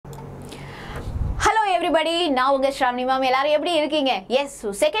everybody, நான் உங்க Shravanee ma'am எல்லாரும் எப்படி இருக்கீங்க? Yes,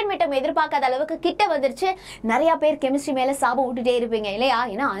 second midterm எதிர்பார்க்காத அளவுக்கு கிட்ட வந்துருச்சு. நிறைய பேர் கெமிஸ்ட்ரி மேல சாபம் விட்டுட்டே இருப்பீங்க இல்லையா?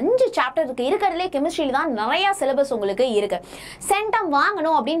 ஏன்னா 5 சாப்டர் இருக்கு. இருக்கறதுல கெமிஸ்ட்ரியில தான் நிறைய சிலபஸ் உங்களுக்கு இருக்கு. சென்டம்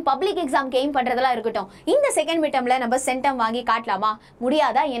வாங்கணும் அப்படிን பப்ளிக் எக்ஸாம்க்கு எய்ம் பண்றதெல்லாம் இருக்கட்டும். இந்த செகண்ட் midtermல நம்ம சென்டம் வாங்கி காட்டலாமா?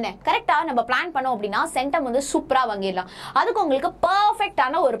 முடியாதா என்ன? கரெக்ட்டா நம்ம பிளான் பண்ணோம் அப்படினா சென்டம் வந்து சூப்பரா வாங்கிடலாம். அதுக்கு உங்களுக்கு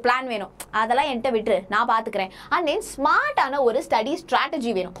பெர்ஃபெக்ட்டான ஒரு பிளான் வேணும். அதெல்லாம் என்கிட்ட விட்டு நான் பாத்துக்கறேன். and then ஸ்மார்ட்டான ஒரு ஸ்டடி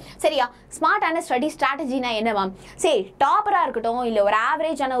ஸ்ட்ராட்டஜி வேணும். சரியா? ஸ்மார்ட்டான study strategy na enna mam say topper ah irukattum illa or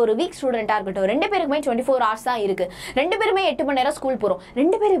average ana ஒரு weak student ah irukattum rendu perukume 24 hours da irukku rendu perume 8 மணி நேரம் ஸ்கூல் போறோம்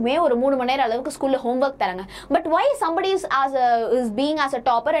rendu perume ஒரு 3 மணி நேரம் அளவுக்கு ஸ்கூல்ல homework தராங்க but why somebody is being as a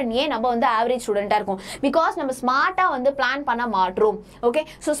topper and ஏன் நம்ம வந்து average student ah இருக்கும் because நம்ம ஸ்மார்ட்டா வந்து பிளான் பண்ண மாட்டோம் okay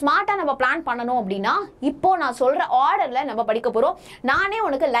so ஸ்மார்ட்டா நம்ம பிளான் பண்ணனும் அப்படினா இப்போ நான் சொல்ற ஆர்டர்ல நம்ம படிக்க போறோம் நானே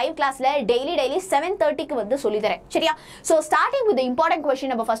உங்களுக்கு லைவ் கிளாஸ்ல டெய்லி 7:30 க்கு வந்து சொல்லி தரேன் சரியா so starting with the important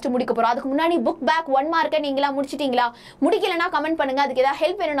question நம்ம first முடிக்க போறோம் அதுக்கு முன்னாடி book back 1 mark நீங்களா முடிச்சிட்டீங்களா முடிக்கலனா கமெண்ட் பண்ணுங்க அதுக்கு ஏதாவது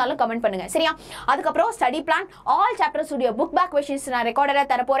ஹெல்ப் வேணும்னாலும் கமெண்ட் பண்ணுங்க சரியா அதுக்கு அப்புறம் ஸ்டடி பிளான் ஆல் சாப்டர்ஸ் உடைய book back questions நான் ரெக்கார்டரா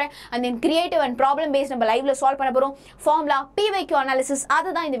தர போறேன் and then creative and problem based நம்ம லைவ்ல சால்வ் பண்ண போறோம் ஃபார்முலா PYQ analysis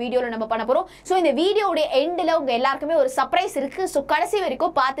அதுதான் இந்த வீடியோல நம்ம பண்ண போறோம் சோ இந்த வீடியோவுடைய எண்ட்ல உங்க எல்லாருக்குமே ஒரு சர்ப்ரைஸ் இருக்கு சோ கடைசி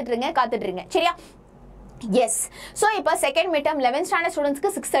வரைக்கும் காத்துட்டு இருங்க சரியா Yes. So, இப்போ second midterm 11th standard students க்கு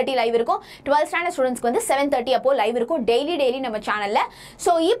 6:30 live இருக்கும் 12th standard students க்கு வந்து 7:30 அப்போ live இருக்கும் daily நம்ம சேனல்ல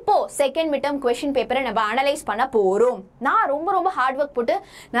so இப்போ second midterm question paper நம்ம அனலைஸ் பண்ண போறோம் நான் ரொம்ப ஹார்ட் வர்க் போட்டு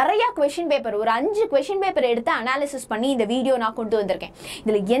நிறைய question paper ஒரு 5 question paper எடுத்து அனாலிசிஸ் பண்ணி இந்த வீடியோ நான் கொண்டு வந்திருக்கேன்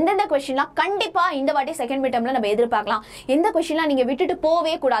இதுல எந்தெந்த क्वेश्चनலாம் கண்டிப்பா இந்த வாட்டி second midtermல நம்ம எதிர்பார்க்கலாம் எந்த क्वेश्चनலாம் நீங்க விட்டுட்டு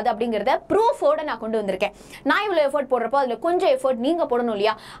போவே கூடாது அப்படிங்கறத ப்ரூஃபோட நான் கொண்டு வந்திருக்கேன் நான் இவ்வளவு எஃபோர்ட் போடுறப்போ அதுல கொஞ்சம் எஃபோர்ட் நீங்க போடணும்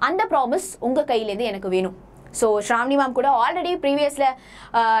இல்லையா அந்த ப்ராமிஸ் உங்க கையில இருந்து எனக்கு வேணும் So, Shravanee ma'am கூட already previously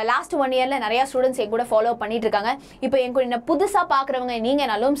last 1 yearல நிறைய students என் கூட follow பண்ணிட்டு இருக்காங்க இப்போ என் கூட புதுசா பார்க்கறவங்க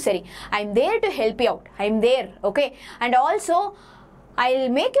நீங்கனாலும் சரி I am there to help you out I am there okay and also I'll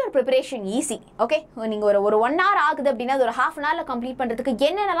make your preparation easy okay நீங்க ஒரு 1 hour ஆகுது அப்படினா ஒரு half an hourல கம்ப்ளீட் பண்றதுக்கு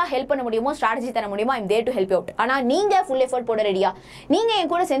என்னென்னலாம் ஹெல்ப் பண்ண முடியுமோ ஸ்ட்ராட்டஜி தர முடியுமோ I'm there to help you out ஆனா நீங்க full effort போட ரெடியா நீங்க என்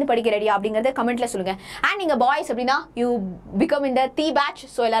கூட சேர்ந்து படிக்க ரெடியா அப்படிங்கறத கமெண்ட்ல சொல்லுங்க and நீங்க boys அப்படினா you become in the T batch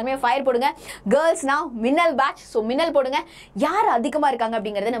so எல்லாரும் ஃபயர் போடுங்க girls now மின்னல் batch so மின்னல் போடுங்க யார் அதிகமா இருக்காங்க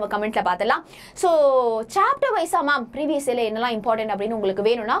அப்படிங்கறத நம்ம கமெண்ட்ல பார்த்தலாம் so chapter wise ma'am previous yearல என்னலாம் இம்பார்ட்டன்ட் அப்படினு உங்களுக்கு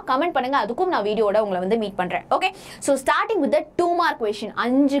வேணும்னா கமெண்ட் பண்ணுங்க அதுக்கும் நான் வீடியோட உங்களை வந்து மீட் பண்றேன் okay so starting with the 2 mark question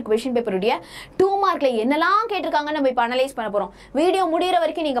 5 question paper உடைய 2 மார்க்ல என்னலாம் கேட்டிருக்காங்க நம்ம இப்ப அனலைஸ் பண்ண போறோம் வீடியோ முடியற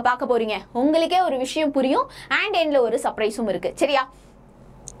வரைக்கும் நீங்க பார்க்க போறீங்க உங்களுக்கே ஒரு விஷயம் புரியும் and endல ஒரு சர்ப்ரைஸும் இருக்கு சரியா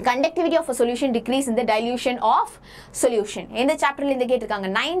conductivity of a solution decrease in the dilution of solution எந்த சாப்டர்ல இருந்து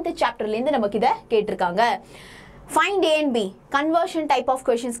கேட்டிருக்காங்க 9th சாப்டர்ல இருந்து நமக்கு இத கேட்டிருக்காங்க find A and B conversion type of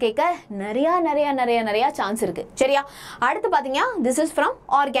questions கேக்க நிறைய சான்ஸ் இருக்கு சரியா அடுத்து பாத்தீங்க this is from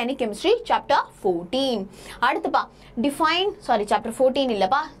organic chemistry chapter 14 அடுத்து பா define sorry chapter 14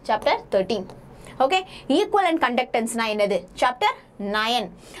 இல்லப்பா chapter 13 okay equivalent conductance na என்னது chapter 9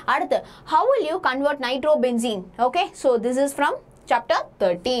 அடுத்து how will you convert nitrobenzene okay so this is from chapter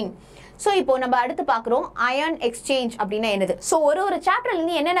 13 So, இப்போ நம்ம அடுத்து பார்க்குறோம் ion exchange அப்படினா என்னது so ஒரு சாப்டர்ல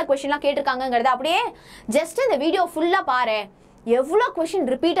இருந்து என்னென்ன क्वेश्चनலாம் கேட்டிருக்காங்கங்கறத அப்படியே ஜஸ்ட் இந்த வீடியோ ஃபுல்லா பாரு எவ்வளவு क्वेश्चन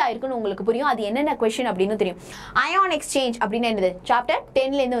ரிப்பீட் ஆயிருக்குன்னு உங்களுக்கு புரியும் அது என்னென்ன क्वेश्चन அப்படினு தெரியும் ion exchange அப்படினா என்னது chapter 10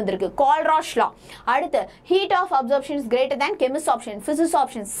 ல இருந்து வந்திருக்கு Colrosh law அடுத்து heat of absorption is greater than chemist option physics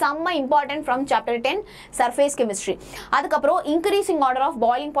option செம்ம important from chapter 10 surface chemistry அதுக்கு அப்புறம் increasing order of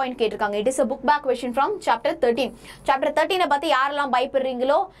boiling point கேட்டிருக்காங்க it is a book back question from chapter 13 பத்தி யாரெல்லாம்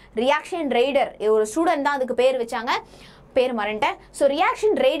பயப்படுறீங்களோ reaction radar ஒரு student தான் அதுக்கு பேர் வச்சாங்க பேர் மறந்துட்டேன் சோ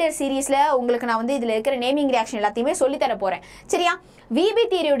ரியாக்ஷன் ரேடர் சீரிஸ்ல உங்களுக்கு நான் வந்து இதுல இருக்கிற நேமிங் ரியாக்ஷன் எல்லாத்தையுமே சொல்லி தர போறேன் சரியா VB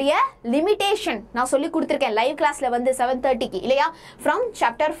தியரி உடைய லிமிட்டேஷன் நான் சொல்லி கொடுத்திருக்கேன் லைவ் கிளாஸ்ல வந்து 7:30 க்கு இல்லையா from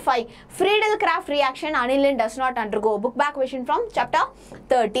chapter 5 Friedel Craft reaction aniline does not undergo book back question from chapter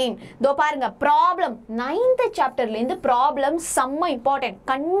 13 தோ பாருங்க ப்ராப்ளம் 9th சாப்டர்ல இருந்து ப்ராப்ளம் செம்ம இம்பார்ட்டன்ட்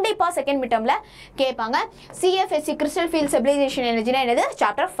கண்டிப்பா செகண்ட் மிட்டம்ல கேட்பாங்க CFSC crystal field stabilization energy னா என்னது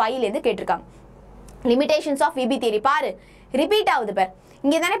chapter 5 ல இருந்து கேட்டிருக்காங்க limitations of VB theory பாரு repeat ஆகுது பார்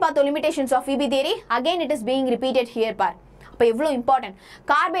இங்க தானே பார்த்தோம் limitations of VB theory again it is being repeated here பார் அப்ப எவ்வளவு இம்பார்ட்டன்ட்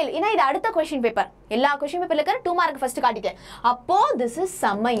கார்பைல் ஏனா இது அடுத்த क्वेश्चन பேப்பர் எல்லா क्वेश्चन பேப்பர்ல இருக்கிற 2 மார்க் ஃபர்ஸ்ட் காட்டிட்டேன் அப்போ this is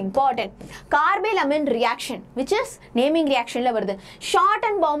செம்ம important கார்பைல் Ameen reaction which is naming ரியாக்ஷன்ல வருது short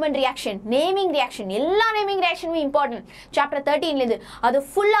and Bowman reaction naming reaction எல்லா நேமிங் ரியாக்ஷனும் இம்பார்ட்டன்ட் சாப்டர் 13 ல இருந்து அது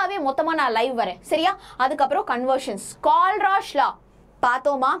ஃபுல்லாவே மொத்தமா நான் லைவ் வரேன் சரியா அதுக்கு அப்புறம் கன்வர்ஷன்ஸ் Colrosh law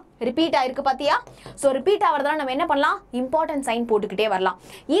பார்த்தோமா ரிப்பீட் ஆயிருக்கு பாத்தியா சோ ரிப்பீட் ஆவறதால நம்ம என்ன பண்ணலாம் இம்பார்ட்டன்ட் சைன் போட்டுக்கிட்டே வரலாம்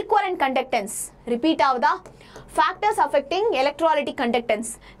equivalent conductance repeat ஆவுதா factors affecting electrolytic conductance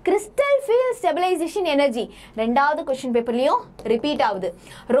crystal field stabilization energy ரெண்டாவது क्वेश्चन பேப்பர்லயும் ரிப்பீட் ஆகுது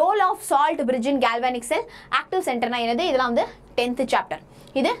role of salt bridge in galvanic cell active center னா என்னது இதெல்லாம் வந்து 10th chapter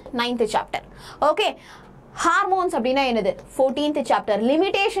இது 9th chapter ஓகே ஹார்மோன்ஸ் அப்படினா என்னது 14th chapter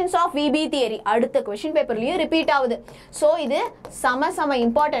limitations of VB theory அடுத்த क्वेश्चन பேப்பர்லயும் ரிப்பீட் ஆகுது சோ இது சம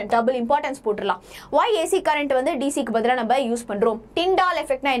important double importance போட்டுறலாம் why AC current வந்து DC க்கு பதிலா நம்ம யூஸ் பண்றோம் டிண்டால்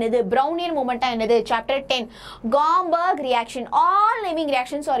எஃபெக்ட்னா என்னது Brownian moment என்னது chapter 10 Gomberg reaction all naming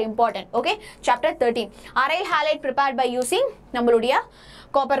reactions are important okay chapter 13 aryl halide prepared by using நம்மளுடைய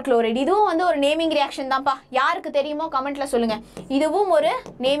காப்பர் குளோரைடு இதுவும் வந்து ஒரு நேமிங் ரியாக்ஷன் தான்ப்பா யாருக்கு தெரியுமோ கமெண்ட்ல சொல்லுங்க இதுவும் ஒரு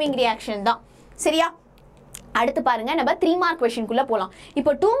நேமிங் ரியாக்ஷன் தான் சரியா அடுத்து பாருங்க நம்ம 3 மார்க் क्वेश्चन குள்ள போலாம்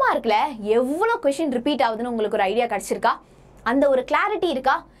இப்போ 2 மார்க்ல எவ்வளவு क्वेश्चन ரிப்பீட் ஆகுதுன்னு உங்களுக்கு ஒரு ஐடியா கிடைச்சிருக்கா அந்த ஒரு கிளாரிட்டி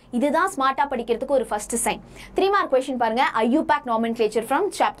இருக்கா இதுதான் ஸ்மார்ட்டா படிக்கிறதுக்கு ஒரு ஃபர்ஸ்ட் சைன் 3 மார்க் क्वेश्चन பாருங்க IUPAC nomenclature from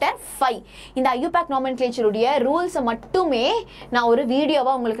chapter 5 இந்த IUPAC nomenclature உடைய ரூல்ஸ் மட்டுமே நான் ஒரு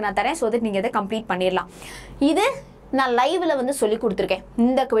வீடியோவா உங்களுக்கு நான் தரேன் சோ தட் நீங்க இத கம்ப்ளீட் பண்ணிரலாம் இது நான் லைவ்ல வந்து சொல்லி கொடுத்திருக்கேன்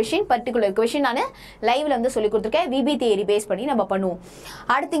இந்த क्वेश्चन பர்టిక్యులர் क्वेश्चन நான் லைவ்ல வந்து சொல்லி கொடுத்திருக்கேன் VB தியரி பேஸ் பண்ணி நம்ம பண்ணுவோம்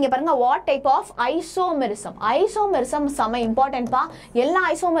அடுத்து இங்க பாருங்க வாட் டைப் ஆஃப் ஐசோமெரிசம் சம இம்பார்ட்டன்ட் பா எல்லா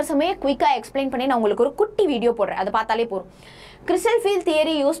ஐசோமெரிசமே குயிக்கா எக்ஸ்பிளைன் பண்ணி நான் உங்களுக்கு ஒரு குட்டி வீடியோ போடுறேன் அத பார்த்தாலே போதும் crystal field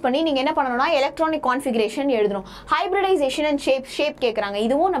theory யூஸ் பண்ணி நீங்க என்ன பண்ணனும்னா எலக்ட்ரானிக் கான்ஃபிகரேஷன் எழுதணும் ஹைபிரிடைசேஷன் அண்ட் ஷேப் கேக்குறாங்க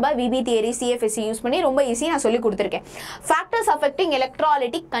இதுவும் நம்ம VB தியரி CFSC யூஸ் பண்ணி ரொம்ப ஈஸியா நான் சொல்லி கொடுத்திருக்கேன் factors affecting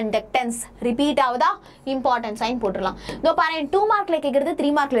electrolytic conductance repeat ஆவுதா important sign போட்டுறலாம் இதோ பாருங்க 2 மார்க்ல கேக்குறது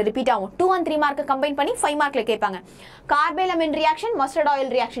 3 மார்க்ல ரிப்பீட் ஆகும் 2 and 3 மார்க்க கம்பைன் பண்ணி 5 மார்க்ல கேட்பாங்க கார்பேலமைன் reaction mustard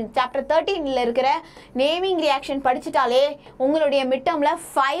oil reaction chapter 13 ல இருக்கிற நேமிங் ரியாக்ஷன் படிச்சிட்டாலே உங்களுடைய மிட் டர்ம்ல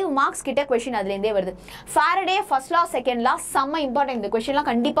 5 மார்க்ஸ் கிட்ட क्वेश्चन அதுல இருந்தே வருது Faraday first law second law ரொம்ப இம்பார்ட்டன்ட் இந்த क्वेश्चनலாம்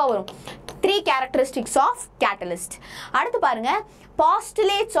கண்டிப்பா வரும் 3 characteristics of catalyst அடுத்து பாருங்க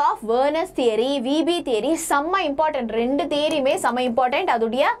postulates of Werner's theory VB theory செம்ம இம்பார்ட்டன்ட் ரெண்டு தியரியுமே செம்ம இம்பார்ட்டன்ட்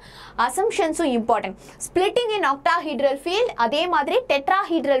அதுடைய assumptionsம் important splitting in octahedral field அதே மாதிரி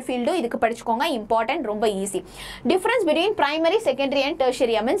tetrahedral fieldம் இதுக்கு படிச்சுக்கோங்க இம்பார்ட்டன்ட் ரொம்ப easy difference between primary secondary and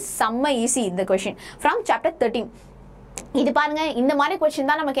tertiary means செம்ம ஈஸி இந்த क्वेश्चन from chapter 13 இது பாருங்க இந்த மாதிரி क्वेश्चन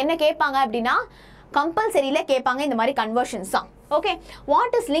தான் நமக்கு என்ன கேட்பாங்க அப்படினா கம்பல்சரியில கேட்பாங்க இந்த மாதிரி கன்வர்ஷன்ஸ் தான் Okay,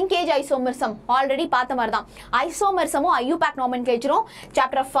 what is linkage isomerism? Already பார்த்த மாதிரி தான் ஐசோமெரிசமும் IUPAC nomenclatureம்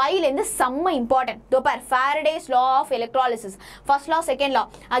chapter 5 ல இருந்து செம்ம இம்பார்ட்டன்ட் தோ பார் Faraday's law of electrolysis first law second law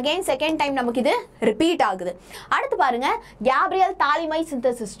again second time நமக்கு இது ரிப்பீட் ஆகுது அடுத்து பாருங்க Gabriel Thalymite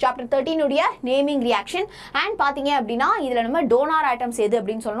synthesis chapter 13 உடைய நேமிங் ரியாக்ஷன் and பாத்தீங்க அப்படினா இதுல நம்ம டோனார் ஆட்டம்ஸ் எது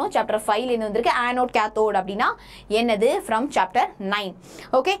அப்படினு சொல்லணும் chapter 5 ல இருந்து வந்திருக்கு anode cathode அப்படினா என்னது from chapter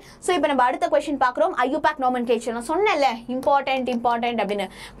 9 okay so இப்போ நம்ம அடுத்த क्वेश्चन பார்க்கறோம் IUPAC nomenclature நான் சொன்னேன்ல இம்பார்ட்டன்ட் அப்படினு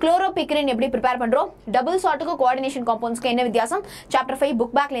குளோரோபிக்ரின் எப்படி prepare பண்றோம் டபுள் ஷாட்டுக்கு கோஆர்டினேஷன் காம்பவுண்ட்ஸ்க்கு என்ன வித்தியாசம் chapter 5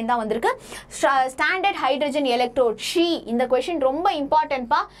 புக் பேக்ல இருந்தா வந்திருக்கு ஸ்டாண்டர்ட் ஹைட்ரஜன் எலக்ட்ரோட் ஷீ இந்த क्वेश्चन ரொம்ப இம்பார்ட்டன்ட்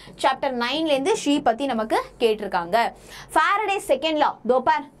பா chapter 9 ல இருந்து ஷீ பத்தி நமக்கு கேட்டிருக்காங்க Faraday second law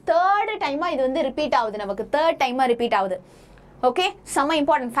தோபார் third டைமா இது வந்து ரிப்பீட் ஆகுது நமக்கு third டைமா ரிப்பீட் ஆகுது Okay, செம்ம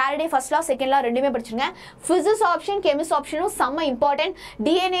important Faraday first law second law ரெண்டுமே படிச்சிருங்க physics option chemistry optionம் செம்ம இம்பார்ட்டன்ட்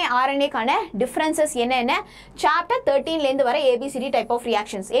DNA RNA கான differences என்ன chapter 13 ல இருந்து வர ABCD type of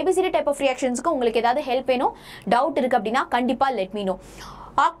reactions ABCD type of reactionsக்கு உங்களுக்கு ஏதாவது ஹெல்ப் வேணும் டவுட் இருக்கு அப்படினா கண்டிப்பா let me know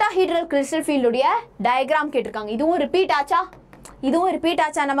octahedral crystal field உடைய டயகிராம் கேட்டிருக்காங்க இதுவும் ரிப்பீட்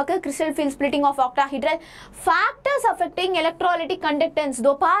ஆச்சா நமக்கு crystal field splitting of octahedral factors affecting electrolytic conductance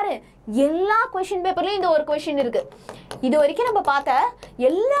தோ பாரு எல்லா क्वेश्चन பேப்பர்லயும் இந்த ஒரு क्वेश्चन இருக்கு இது வரைக்கும் நம்ம பார்த்த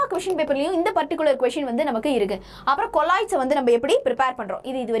எல்லா क्वेश्चन பேப்பர்லயும் இந்த பர்టిక్యులர் क्वेश्चन வந்து நமக்கு இருக்கு அப்புறம் கொலாய்ட்ஸ் வந்து நம்ம எப்படி prepare பண்றோம்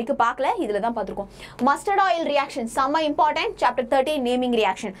இது வரைக்கும் பார்க்கல இதுல தான் பாத்துறோம் மஸ்டர்ட் ஆயில் ரியாக்ஷன் செம்ம important chapter 13 naming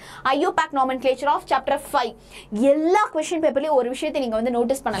reaction IUPAC nomenclature of chapter 5 எல்லா क्वेश्चन பேப்பர்லயும் ஒரு விஷயத்தை நீங்க வந்து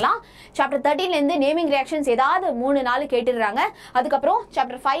நோட்டீஸ் பண்ணலாம் chapter 13 ல இருந்து நேமிங் ரியாக்ஷன்ஸ் ஏதாவது 3-4 கேட்டிருக்காங்க அதுக்கு அப்புறம்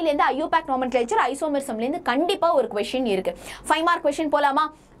chapter 5 ல இருந்து IUPAC nomenclature ஐசோமெரிசம்ல இருந்து கண்டிப்பா ஒரு क्वेश्चन இருக்கு 5 மார்க் क्वेश्चन போலாமா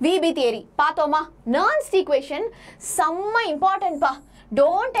VB theory பாத்தோமா Nernst equation செம்ம இம்பார்ட்டன்ட் பா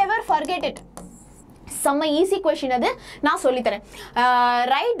don't ever forget it செம்ம ஈஸி क्वेश्चन அது நான் சொல்லி தரேன்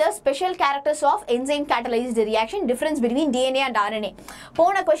write the special characters of enzyme catalyzed reaction difference between DNA and RNA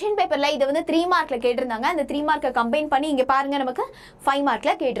போன क्वेश्चन பேப்பர்ல இது வந்து 3 மார்க்ல கேட்டிருந்தாங்க அந்த 3 மார்க்க கம்பைன் பண்ணி இங்க பாருங்க நமக்கு 5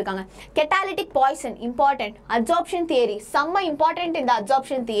 மார்க்ல கேட்டிருக்காங்க catalytic poison important adsorption theory செம்ம இம்பார்ட்டன்ட் இந்த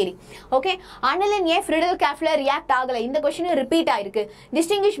adsorption theory okay aniline ஏன் Friedel Kaffler react ஆகல இந்த क्वेश्चन ரிப்பீட் ஆயிருக்கு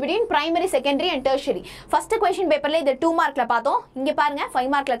distinguish between primary secondary and tertiary first question பேப்பர்ல இது 2 மார்க்ல பார்த்தோம் இங்க பாருங்க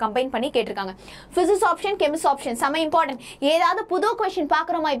 5 மார்க்ல கம்பைன் பண்ணி கேட்டிருக்காங்க physics ஆப்ஷன் கெமிஸ்ட் ஆப்ஷன் செம இம்பார்ட்டன்ட். ஏதாவது புது கொஸ்டின்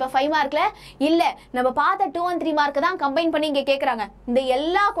பார்க்குறோமா இப்போ 5 மார்க்கில்? இல்லை, நம்ம பார்த்த 2 and 3 மார்க் தான் கம்பைன் பண்ணி இங்கே கேட்குறாங்க. இந்த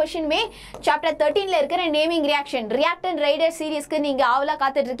எல்லா கொஸ்டினுமே சாப்டர் 13ல் இருக்கிற நேமிங் ரியாக்ஷன் ரியாக்டன் ரைடர் சீரீஸ்க்கு நீங்கள் ஆவலாக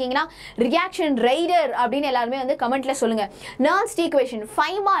காத்துட்டு இருக்கீங்கன்னா ரியாக்ஷன் ரைடர் அப்படின்னு எல்லாருமே வந்து கமெண்ட்ல சொல்லுங்க. Nernst equation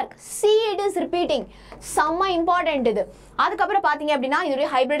 5 mark. See it is repeating, செம்ம இம்பார்ட்டன்ட் இது. அதுக்கப்புறம் பார்த்தீங்க அப்படின்னா இதோடைய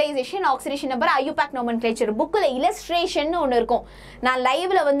ஹைப்ரிடைசேஷன், ஆக்சிடேஷன் நம்பர், ஐயூபேக் நோமென்க்ளேச்சர். புக்கில் இல்லஸ்ட்ரேஷன் ஒன்று இருக்கும். நான்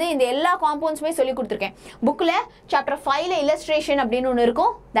லைவ்ல வந்து இந்த எல்லா காம்பவுண்ட்ஸுமே சொல்லி கொடுத்துருக்கேன். புக்கில் சாப்டர் 5ல் இல்லஸ்ட்ரேஷன் அப்படின்னு ஒன்று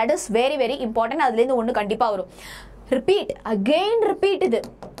இருக்கும். That is very very important. அதுலேருந்து ஒன்று கண்டிப்பாக வரும். ரிப்பீட், அகெயின் ரிப்பீட் இது.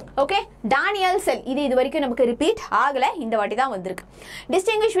 ஓகே, டானியல் செல் இது வரைக்கும் நமக்கு ரிப்பீட் ஆகலை, இந்த வாட்டி தான் வந்திருக்கு.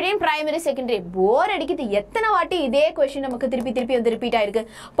 டிஸ்டிங்விஷ் பிட்வீன் பிரைமரி செகண்டரி, போர் அடிக்குது. எத்தனை வாட்டி இதே கொஸ்டின் நமக்கு திருப்பி வந்து ரிப்பீட் ஆயிருக்கு.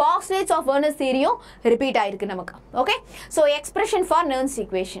 பாஸ்லேட்ஸ் ஆஃப் நர்ன்ஸ் தியரியும் ரிப்பீட் ஆயிருக்கு நமக்கு. Okay, so expression for Nernst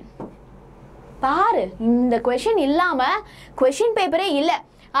equation பாரு. இந்த கொஸ்டின் இல்லாமல் கொஸ்டின் பேப்பரே இல்லை.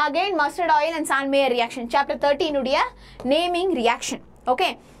 Again mustard oil and சாண்ட்மேயர் reaction, chapter 13 உடைய நேமிங் ரியாக்ஷன். ஓகே,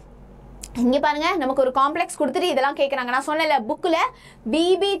 இங்கே பாருங்க, நமக்கு ஒரு காம்ப்ளெக்ஸ் கொடுத்துட்டு இதெல்லாம் கேட்குறாங்க. நான் சொன்னல புக்கில்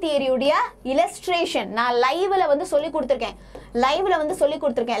பிபி தியரியுடைய இல்லஸ்ட்ரேஷன் நான் லைவ்ல வந்து சொல்லி கொடுத்துருக்கேன்.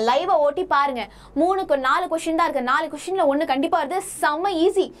 லைவை ஓட்டி பாருங்க. 3-4 கொஸ்டின் தான் இருக்கு. 4 கொஸ்டின்ல ஒன்று கண்டிப்பாக வருது. செம்ம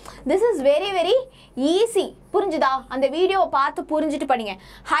easy. This is very very easy. புரிஞ்சுதா? அந்த வீடியோவை பார்த்து புரிஞ்சுட்டு படிங்க.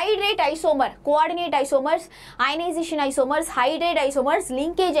 Hydrate isomer, coordinate isomers, ionisation isomers, hydrate isomers,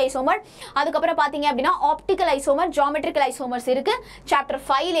 linkage isomer, அதுக்கப்புறம் பார்த்தீங்க அப்படின்னா ஆப்டிக்கல் ஐசோமர், ஜியோமெட்ரிக்கல் ஐசோமர்ஸ் இருக்கு சாப்டர்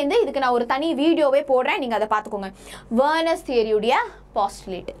 5லேருந்து. இதுக்கு நான் ஒரு தனி வீடியோவே போடுறேன், நீங்கள் அதை பார்த்துக்கோங்க. Werner's தியரியுடைய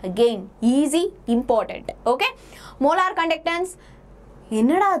postulate, again easy, important. Okay, molar conductance,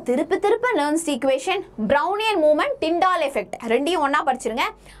 என்னடா திருப்ப Nernst equation, Brownian movement, Tyndall effect, ரெண்டையும் ஒன்றா படிச்சிருங்க.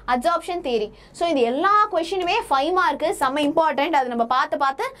 Absorption theory. ஸோ இது எல்லா கொஸ்டினுமே 5 மார்க்கு, செம்ம இம்பார்ட்டன்ட். அது நம்ம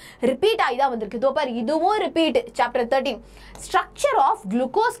பார்த்து ரிப்பீட் ஆகி தான் வந்திருக்கு. இதோ பாரு, இதுவும் repeat. Chapter 13 structure of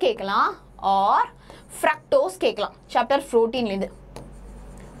glucose கேட்கலாம் ஆர் ஃப்ரக்டோஸ் கேட்கலாம் சாப்டர் 14லேருந்து.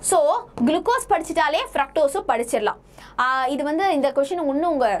 So glucose படிச்சிட்டாலே ஃப்ரக்டோஸும் படிச்சிடலாம். இது வந்து இந்த கொஸ்டின்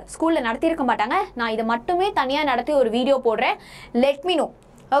இன்னும் உங்கள் ஸ்கூலில் நடத்தியிருக்க மாட்டாங்க. நான் இதை மட்டுமே தனியாக நடத்தி ஒரு வீடியோ போடுறேன். Let me no.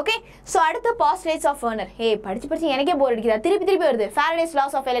 Okay, so அடுத்து பாஸ்டுலேட்ஸ் ஆஃப் வெர்னர். படிச்சு எனக்கே போர் அடிக்குதா? திருப்பி வருது. Faraday's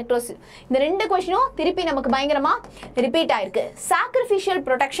loss of எலக்ட்ரோஸ். இந்த 2 கொஸ்டினும் திருப்பி நமக்கு பயங்கரமாக ரிப்பீட் ஆயிருக்கு. சாக்ரிஃபிஷியல்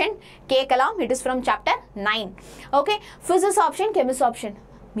ப்ரொடெக்ஷன் கேட்கலாம். It is from chapter 9. Okay, physics option, chemist option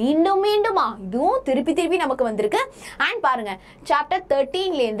மீண்டுமா இதுவும் திருப்பி நமக்கு வந்திருக்கு. அண்ட் பாருங்க, chapter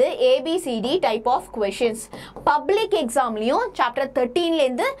 13லேருந்து ABCD type of questions. Public எக்ஸாம்லையும் chapter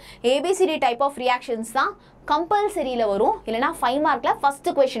 13லேருந்து ABCD type of reactions தான் கம்பல்சரியில் வரும். இல்லைனா 5 மார்க்கில் ஃபர்ஸ்ட்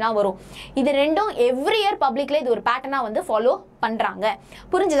கொஷினாக வரும். இது ரெண்டும் எவ்ரி இயர் பப்ளிக்ல இது ஒரு பேட்டர்னாக வந்து ஃபாலோ பண்ணுறாங்க.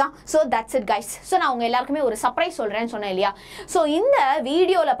 புரிஞ்சுதா? So that's it guys. So நான் உங்கள் எல்லாருக்குமே ஒரு சர்ப்ரைஸ் சொல்கிறேன்னு சொன்னேன் இல்லையா? ஸோ இந்த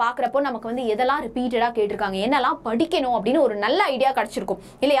வீடியோவில் பார்க்குறப்போ நமக்கு வந்து எதெல்லாம் ரிப்பீட்டடாக கேட்டிருக்காங்க, என்னெல்லாம் படிக்கணும் அப்படின்னு ஒரு நல்ல ஐடியா கிடச்சிருக்கும்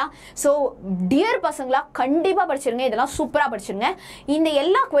இல்லையா? ஸோ டியர் பசங்களா கண்டிப்பாக படிச்சிருங்க. இதெல்லாம் சூப்பராக படிச்சிருங்க. இந்த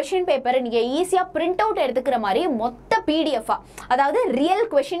எல்லா கொஷின் பேப்பரை நீங்கள் ஈஸியாக பிரிண்ட் அவுட் எடுத்துக்கிற மாதிரி மொத்த பிடிஎஃபாக, அதாவது ரியல்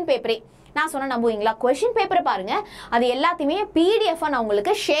கொஷின் பேப்பரே நான் சொன்ன நம்புவீங்களா? கொஷின் பேப்பரை பாருங்க, அது எல்லாத்தையுமே பிடிஎஃபாக நான்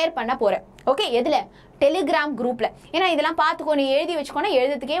உங்களுக்கு ஷேர் பண்ண போகிறேன். ஓகே, எதில்? டெலிகிராம் குரூப்பில். ஏன்னா இதெல்லாம் பார்த்துக்கோ, நீ எழுதி வச்சுக்கோனா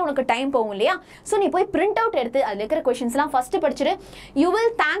எழுதுறதுக்கே உனக்கு டைம் போகும் இல்லையா? ஸோ நீ போய் பிரிண்ட் அவுட் எடுத்து அதில் இருக்கிற கொஷின்ஸ்லாம் ஃபஸ்ட்டு படிச்சுட்டு you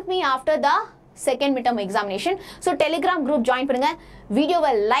will thank me after the second mid term examination. So Telegram group join பண்ணுங்க.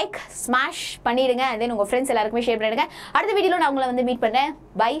 வீடியோவை லைக் ஸ்மாஷ் பண்ணிடுங்க. தென் உங்கள் ஃப்ரெண்ட்ஸ் எல்லாருக்குமே ஷேர் பண்ணிடுங்க. அடுத்த வீடியோவில் நான் உங்களை வந்து மீட் பண்ணுறேன்.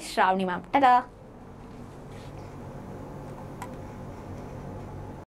 By, Shravani ma'am. டாடா.